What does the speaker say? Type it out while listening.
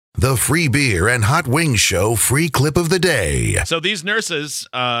The free beer and hot wings show free clip of the day. So these nurses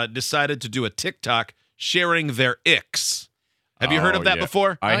decided to do a TikTok sharing their icks. Have you heard of that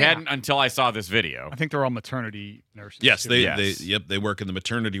before? I hadn't until I saw this video. I think they're all maternity nurses. Yes, too. they work in the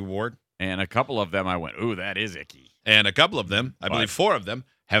maternity ward. And a couple of them I went, ooh, that is icky. And a couple of them, I believe 4 of them,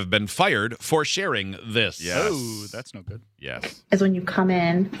 have been fired for sharing this. Yes. Oh, that's no good. Yes. Is when you come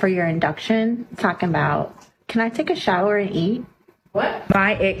in for your induction, talking about, can I take a shower and eat? What?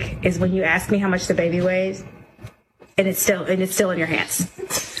 My ick is when you ask me how much the baby weighs, and it's still in your hands.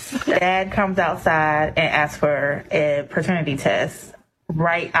 Dad comes outside and asks for a paternity test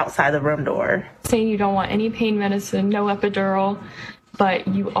right outside the room door. Saying you don't want any pain medicine, no epidural, but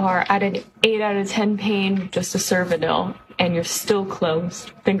you are at an 8 out of 10 pain, just a Cervidil, and you're still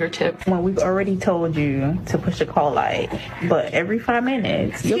closed, fingertip. When we've already told you to push the call light, but every 5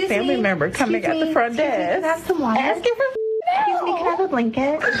 minutes, your family member coming at the front desk asking for excuse me, can I have a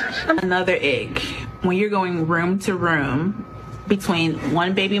blanket? Another ick, when you're going room to room between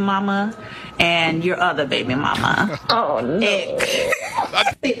one baby mama and your other baby mama. Oh, no.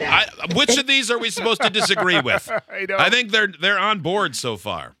 Ick. Which of these are we supposed to disagree with? I know. I think they're on board so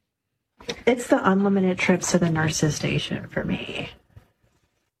far. It's the unlimited trips to the nurse's station for me.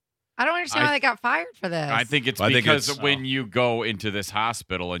 I don't understand why they got fired for this. I think it's because when you go into this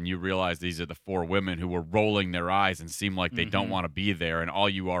hospital and you realize these are the 4 women who were rolling their eyes and seem like they don't want to be there, and all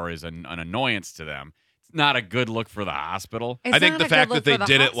you are is an annoyance to them. It's not a good look for the hospital. I think the fact that they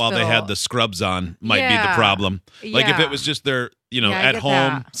did it while they had the scrubs on might be the problem. Like if it was just their, at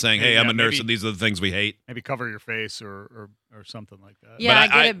home saying, hey, I'm a nurse and these are the things we hate. Maybe cover your face or something like that. Yeah, I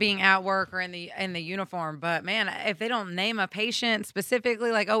get it being at work or in the uniform, but man, if they don't name a patient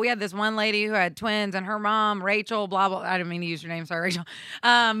specifically, like, oh, we had this one lady who had twins and her mom, Rachel, blah, blah, I didn't mean to use your name, sorry, Rachel.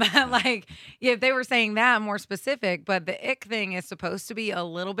 If they were saying that more specific, but the ick thing is supposed to be a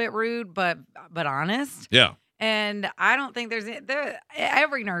little bit rude, but honest. Yeah. And I don't think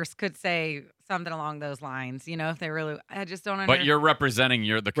every nurse could say something along those lines, if they really, I just don't understand. But you're representing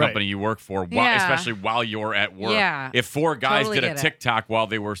the company you work for, especially while you're at work. Yeah. If 4 guys Totally did a TikTok while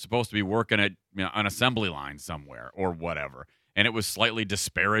they were supposed to be working at an assembly line somewhere or whatever, and it was slightly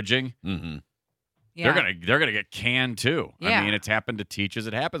disparaging, they're gonna get canned too. Yeah. I mean, it's happened to teachers.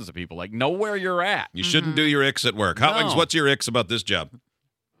 It happens to people. Like, know where you're at. You shouldn't do your icks at work. Hotwings, what's your icks about this job?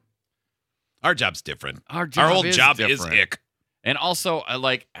 Our job's different. Our whole job is ick. And also,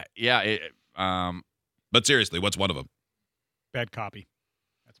 but seriously, what's one of them? Bad copy.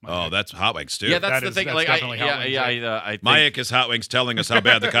 That's my ick. That's Hotwings too. Yeah, that's the thing. That's Like, definitely Hotwings. I think my ick is Hotwings telling us how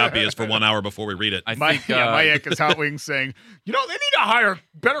bad the copy is for 1 hour before we read it. My ick is Hotwings saying, they need to hire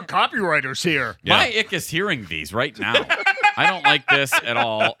better copywriters here. Yeah. My ick is hearing these right now. I don't like this at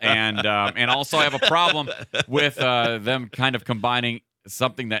all, and also I have a problem with them kind of combining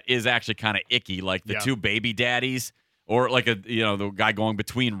something that is actually kind of icky, like the 2 baby daddies, or like the guy going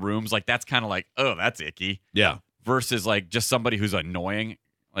between rooms. Like that's kind of like, oh, that's icky. Yeah. Versus like just somebody who's annoying.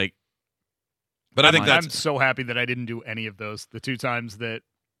 Like, but I think I'm so happy that I didn't do any of those. The 2 times that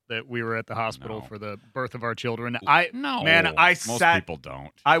we were at the hospital for the birth of our children. Most people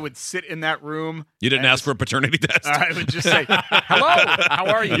don't. I would sit in that room. You didn't ask for a paternity test? I would just say, hello, how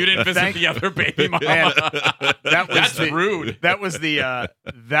are you? You didn't visit the other baby mama. Man, that's rude.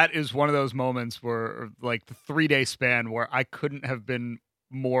 That is one of those moments where, like, the 3-day span where I couldn't have been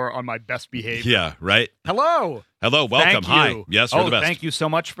more on my best behavior. Yeah, right? Hello, welcome. Thank you. Hi. Yes, you're the best. Thank you so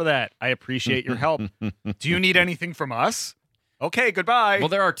much for that. I appreciate your help. Do you need anything from us? Okay, goodbye. Well,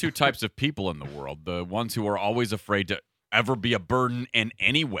 there are 2 types of people in the world. The ones who are always afraid to ever be a burden in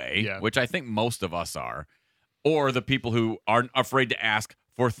any way, which I think most of us are, or the people who aren't afraid to ask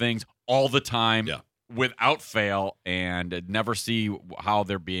for things all the time without fail and never see how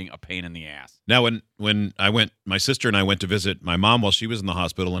they're being a pain in the ass. Now, when my sister and I went to visit my mom while she was in the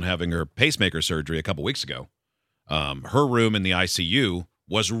hospital and having her pacemaker surgery a couple weeks ago, her room in the ICU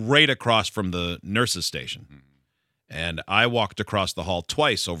was right across from the nurse's station. Mm-hmm. And I walked across the hall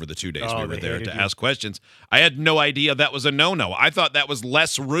twice over the 2 days we were there to ask questions. I had no idea that was a no-no. I thought that was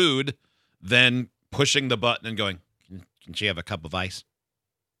less rude than pushing the button and going, can she have a cup of ice?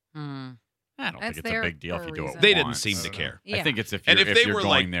 I don't think it's a big deal if you do it They once. didn't seem to care. I think it's if they you're were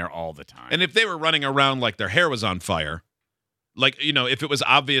going there all the time. And if they were running around like their hair was on fire, like, if it was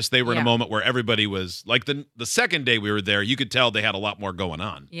obvious they were in a moment where everybody was, like the second day we were there, you could tell they had a lot more going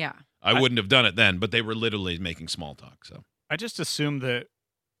on. Yeah. I wouldn't have done it then, but they were literally making small talk. So I just assume that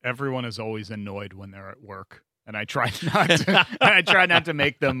everyone is always annoyed when they're at work, and I try not to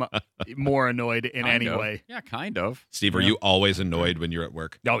make them more annoyed in any way. Yeah, kind of. Steve, are you always annoyed when you're at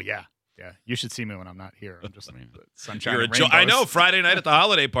work? Oh yeah. Yeah, you should see me when I'm not here. I'm just sunshine. You're and I know. rainbows. Friday night at the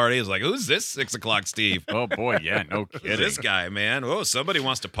holiday party is like, who's this 6 o'clock Steve? Oh boy, yeah, no Who's kidding. this guy, man? Oh, somebody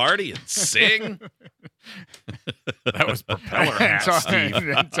wants to party and sing. That was propeller hat,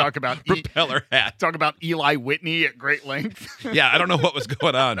 Steve. Talk about Propeller hat. Talk about Eli Whitney at great length. Yeah, I don't know what was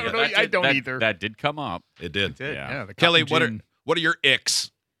going on. I yet. don't know. I don't either. That did come up. It did. Yeah. the Kelly, cotton what are gin. your icks?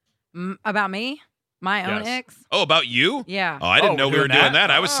 About me? My own Yes. icks? Oh, about you? Yeah. Oh, I didn't know we were doing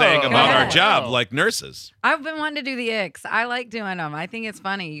that. I was saying Oh. about Go our ahead. job, like nurses. I've been wanting to do the icks. I like doing them. I think it's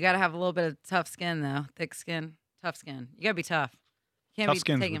funny. You got to have a little bit of tough skin, though. Thick skin, tough skin. You got to be tough. You can't Tough be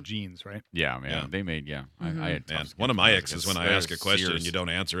skins taking. with jeans, right? Yeah, man. Yeah. They made, I had Man, tough skin one of my when I was icks is kid. when I ask a question and Sears. you don't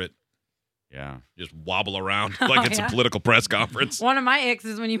answer it. Yeah. Just wobble around like it's yeah? a political press conference. One of my icks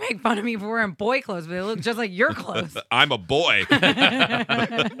is when you make fun of me for wearing boy clothes, but they look just like your clothes. I'm a boy. Oh, man.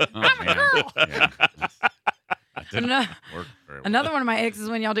 Yeah. That didn't Ano- work very well. Another one of my icks is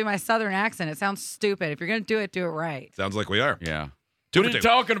when y'all do my southern accent. It sounds stupid. If you're going to do it right. Sounds like we are. Yeah. Two What for are you two.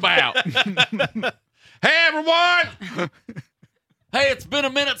 talking about? Hey, everyone! Hey, it's been a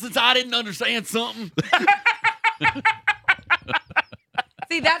minute since I didn't understand something.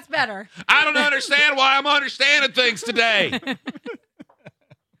 See, that's better. I don't understand why I'm understanding things today.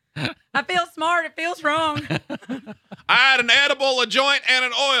 I feel smart. It feels wrong. I had an edible, a joint, and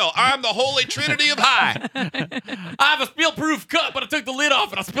an oil. I'm the holy trinity of high. I have a spill-proof cup, but I took the lid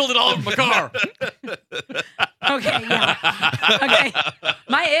off and I spilled it all over my car. Okay, yeah. Okay.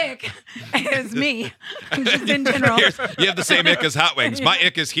 My ick is me, just in general. You have the same ick as Hot Wings. My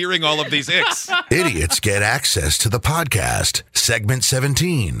ick is hearing all of these icks. Idiots get access to the podcast, segment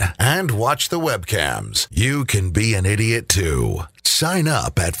 17, and watch the webcams. You can be an idiot too. Sign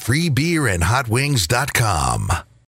up at freebeerandhotwings.com.